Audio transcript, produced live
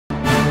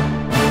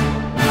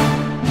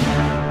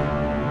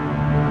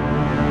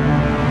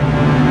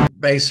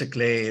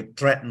basically it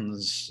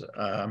threatens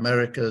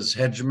America's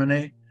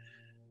hegemony,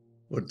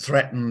 would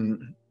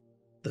threaten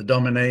the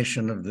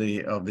domination of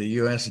the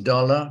US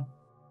dollar.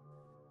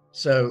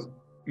 So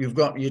you've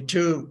got your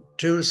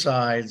two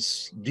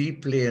sides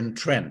deeply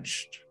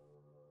entrenched.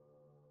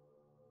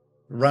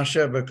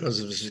 Russia because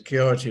of the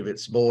security of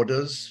its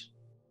borders,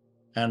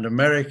 and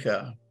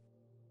America,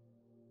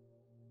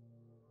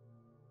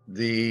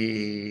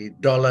 the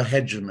dollar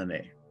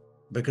hegemony.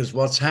 Because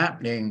what's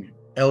happening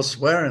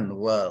elsewhere in the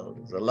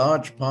world, a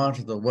large part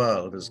of the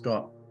world has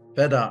got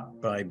fed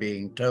up by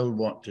being told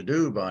what to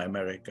do by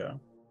America.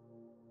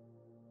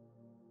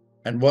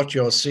 And what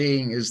you're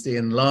seeing is the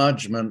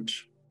enlargement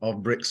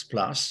of BRICS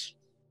Plus.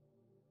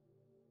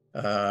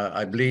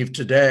 I believe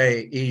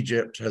today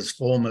Egypt has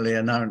formally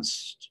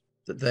announced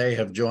that they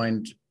have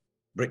joined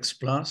BRICS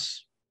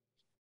Plus.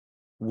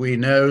 We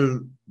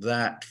know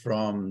that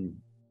from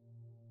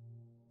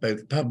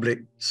both public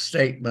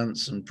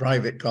statements and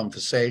private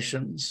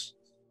conversations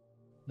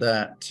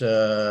that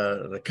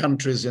the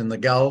countries in the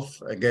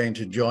Gulf are going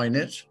to join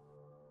it.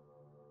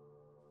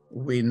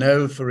 We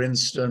know, for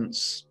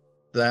instance,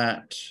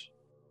 that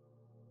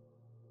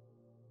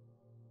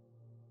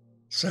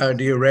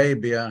Saudi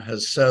Arabia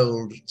has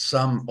sold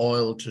some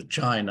oil to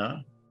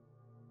China,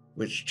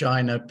 which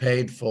China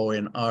paid for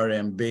in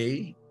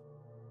RMB.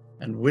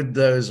 And with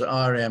those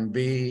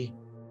RMB,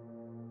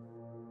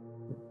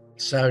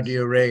 Saudi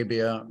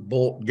Arabia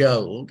bought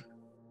gold,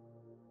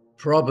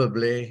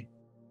 probably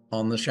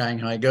on the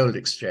Shanghai Gold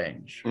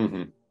Exchange.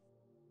 Mm-hmm.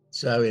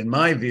 So in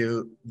my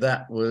view,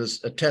 that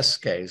was a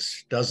test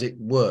case. Does it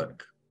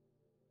work?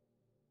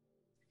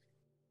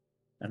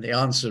 And the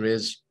answer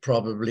is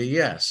probably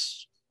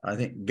yes. I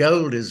think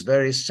gold is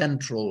very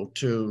central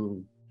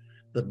to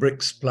the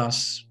BRICS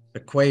Plus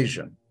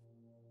equation.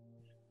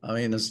 I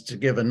mean, as to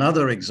give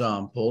another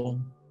example,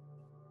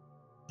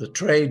 the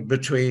trade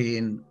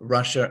between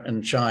Russia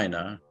and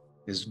China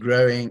is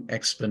growing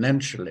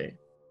exponentially,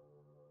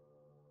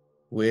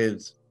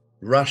 with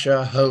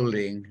Russia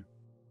holding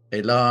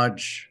a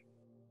large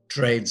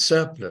trade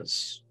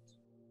surplus.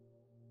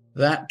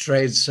 That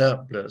trade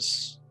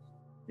surplus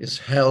is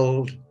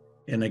held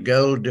in a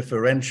gold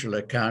differential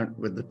account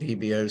with the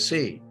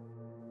PBOC.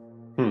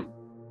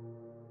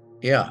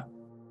 Yeah.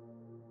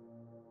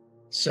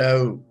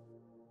 So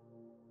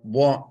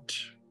what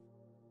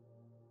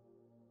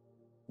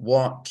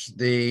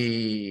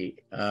the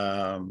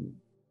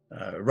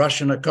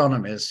Russian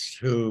economist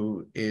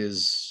who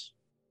is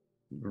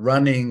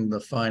running the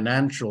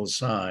financial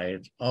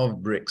side of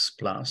BRICS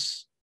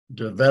Plus,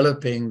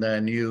 developing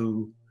their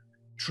new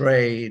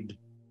trade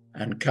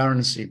and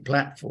currency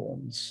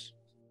platforms,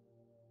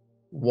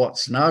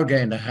 what's now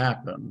going to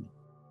happen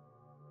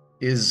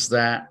is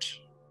that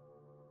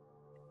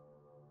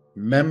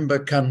member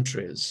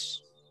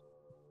countries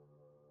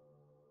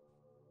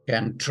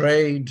can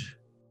trade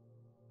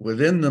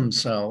within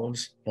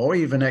themselves or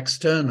even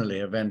externally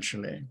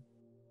eventually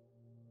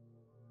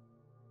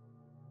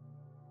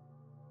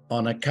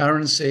on a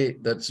currency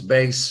that's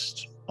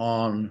based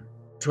on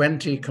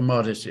 20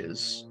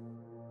 commodities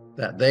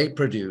that they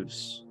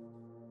produce,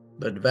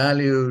 but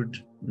valued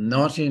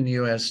not in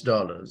US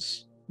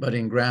dollars, but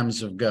in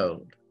grams of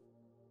gold.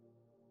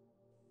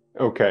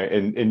 Okay,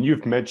 and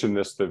you've mentioned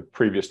this the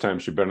previous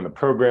times you've been on the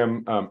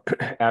program,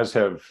 as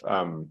have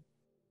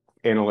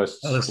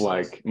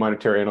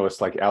monetary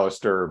analysts like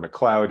Alistair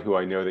McLeod, who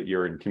I know that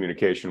you're in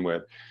communication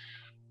with.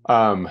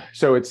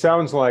 So it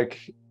sounds like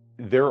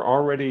they're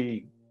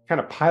already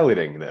kind of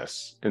piloting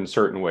this in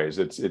certain ways.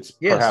 It's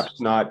yes. Perhaps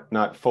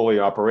not fully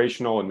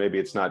operational, and maybe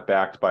it's not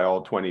backed by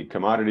all 20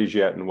 commodities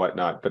yet and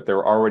whatnot, but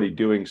they're already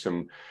doing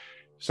some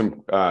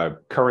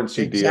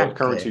currency deal,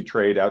 currency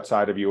trade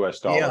outside of US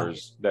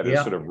dollars that is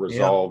sort of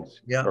resolved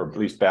or at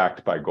least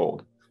backed by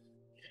gold.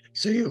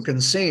 So you can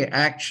see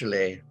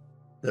actually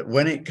that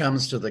when it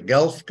comes to the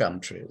Gulf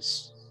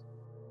countries,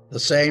 the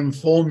same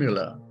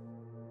formula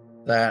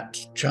that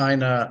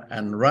China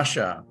and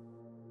Russia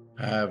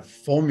have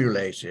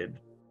formulated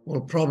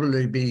will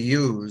probably be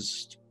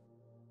used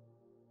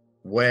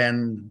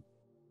when,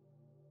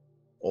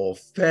 or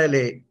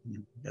fairly,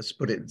 let's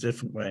put it a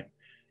different way,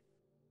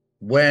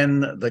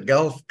 when the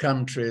Gulf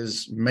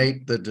countries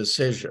make the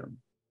decision,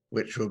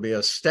 which will be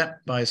a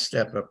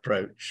step-by-step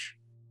approach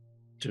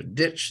to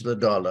ditch the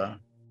dollar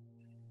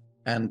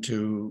and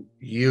to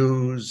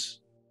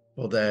use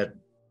for their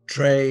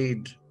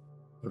trade,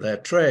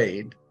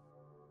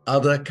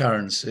 other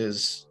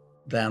currencies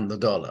than the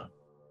dollar.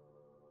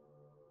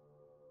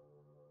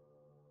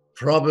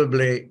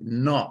 Probably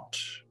not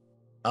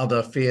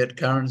other fiat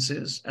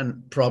currencies,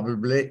 and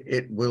probably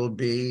it will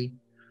be,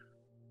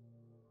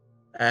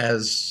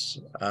 as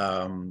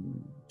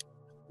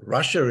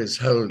Russia is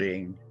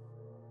holding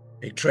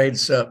a trade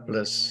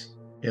surplus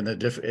in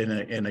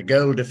a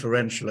gold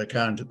differential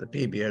account at the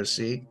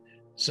PBOC,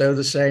 so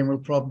the same will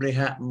probably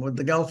happen with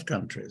the Gulf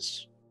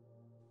countries.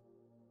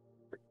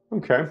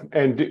 Okay,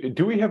 and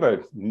do we have a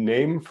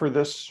name for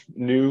this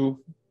new?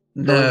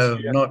 No,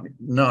 not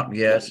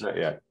yet. Not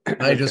yet.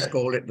 I just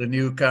call it the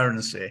new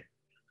currency.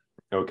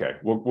 Okay,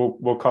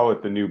 we'll call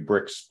it the new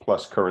BRICS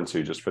plus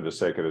currency just for the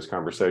sake of this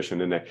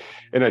conversation.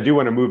 And I do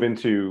want to move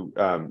into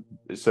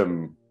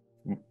some,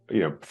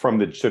 from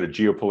the sort of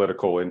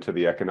geopolitical into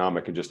the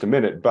economic in just a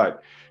minute.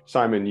 But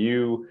Simon,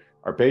 you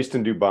are based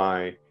in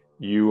Dubai.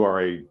 You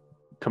are a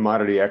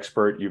commodity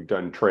expert. You've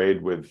done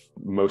trade with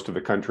most of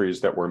the countries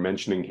that we're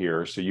mentioning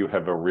here. So you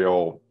have a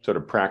real sort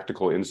of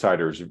practical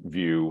insider's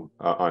view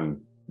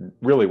on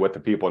really what the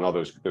people in all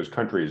those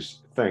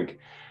countries think.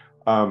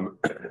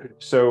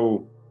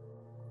 So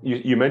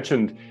you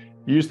mentioned,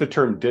 use the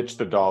term ditch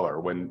the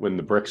dollar when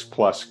the BRICS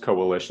plus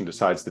coalition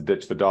decides to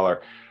ditch the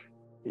dollar.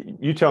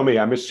 You tell me,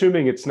 I'm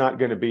assuming it's not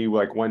going to be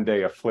like one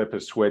day a flip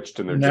is switched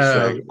and they're just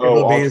saying,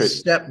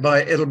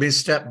 it'll be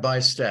step by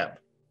step.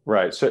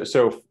 Right.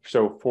 So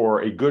for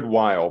a good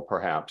while,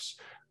 perhaps,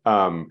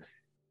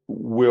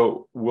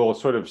 we'll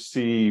sort of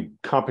see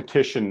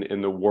competition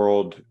in the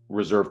world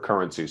reserve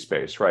currency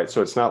space, right?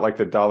 So it's not like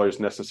the dollar is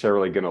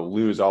necessarily going to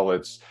lose all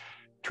its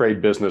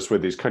trade business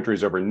with these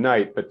countries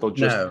overnight, but they'll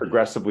just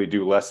progressively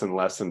do less and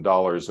less in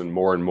dollars and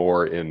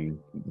more in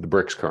the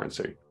BRICS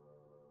currency.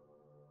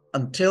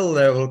 Until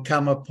there will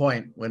come a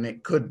point when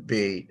it could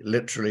be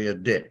literally a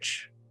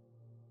ditch.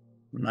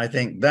 And I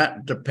think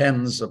that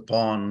depends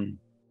upon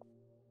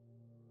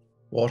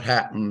what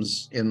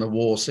happens in the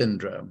war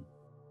syndrome.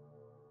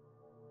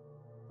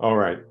 All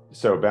right.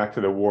 So back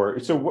to the war.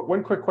 So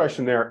one quick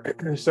question there.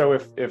 So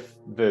if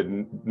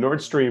the Nord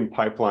Stream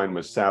pipeline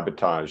was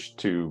sabotaged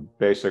to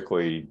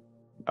basically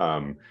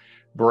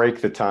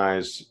break the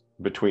ties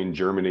between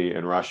Germany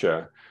and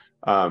Russia,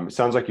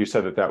 sounds like you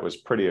said that was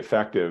pretty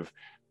effective.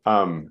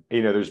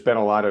 There's been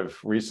a lot of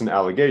recent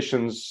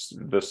allegations,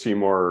 the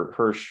Seymour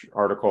Hersh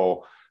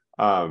article,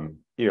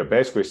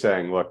 basically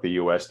saying, look, the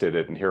US did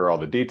it and here are all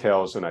the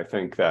details. And I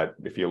think that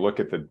if you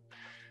look at the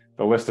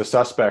list of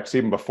suspects,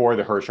 even before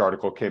the Hersh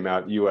article came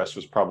out, the US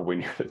was probably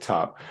near the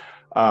top.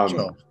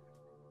 Sure.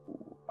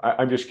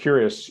 I'm just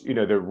curious,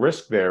 the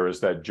risk there is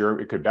that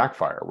it could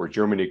backfire, where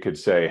Germany could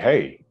say,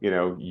 hey,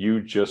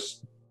 you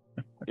just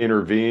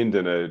intervened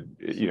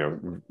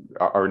in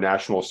our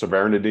national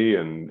sovereignty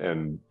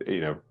and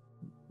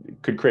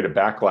could create a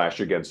backlash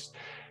against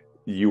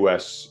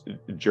US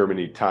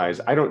Germany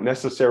ties. I don't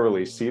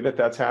necessarily see that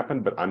that's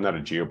happened, but I'm not a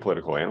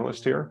geopolitical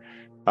analyst here.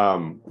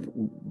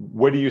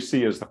 What do you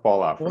see as the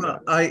fallout from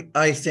that?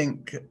 I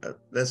think,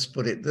 let's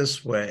put it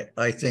this way,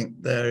 I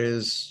think there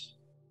is,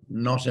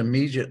 not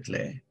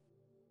immediately,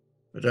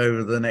 but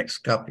over the next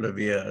couple of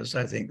years,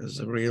 I think there's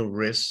a real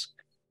risk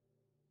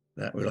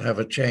that we'll have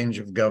a change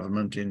of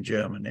government in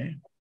Germany,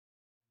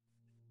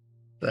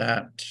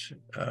 that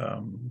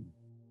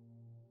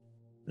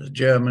the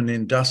German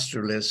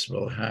industrialists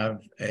will have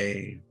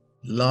a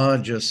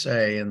larger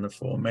say in the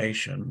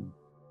formation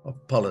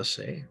of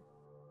policy,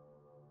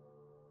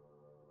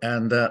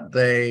 and that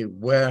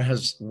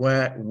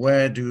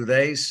where do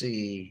they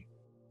see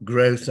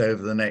growth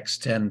over the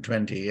next 10,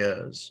 20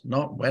 years,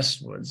 not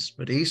westwards,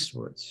 but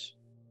eastwards.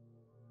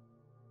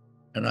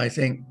 And I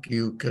think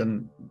you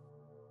can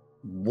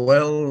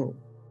well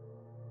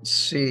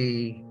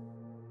see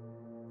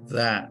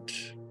that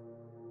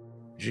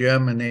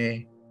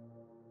Germany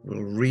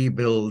will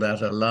rebuild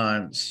that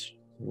alliance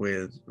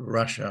with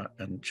Russia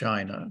and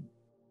China,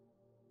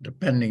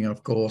 depending,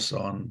 of course,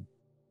 on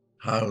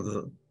how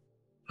the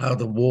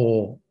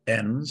war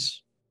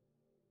ends.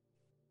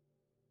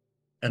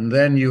 And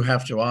then you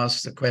have to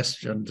ask the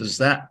question, does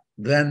that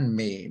then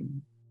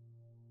mean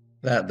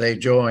that they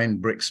join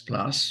BRICS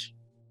Plus?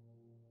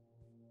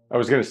 I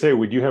was going to say,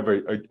 would you have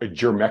a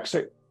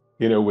Germexit?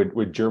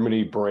 Would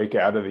Germany break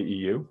out of the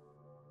EU?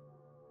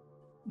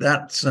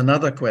 That's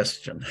another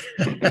question.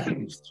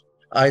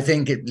 I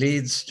think it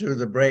leads to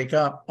the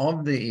breakup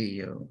of the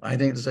EU. I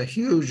think there's a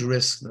huge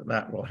risk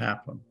that will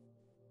happen.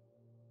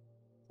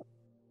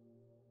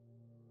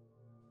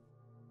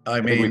 I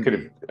think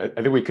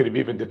we could have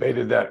even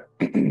debated that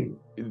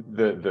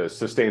the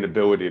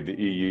sustainability of the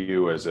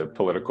EU as a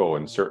political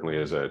and certainly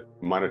as a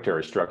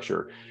monetary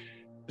structure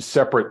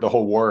separate the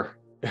whole war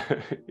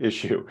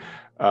issue.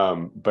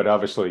 But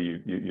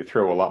obviously you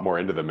throw a lot more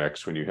into the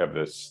mix when you have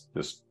this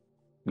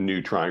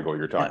new triangle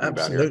you're talking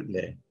about here.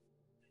 Absolutely.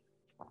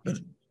 But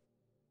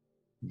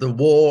the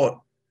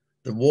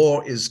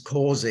war is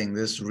causing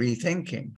this rethinking.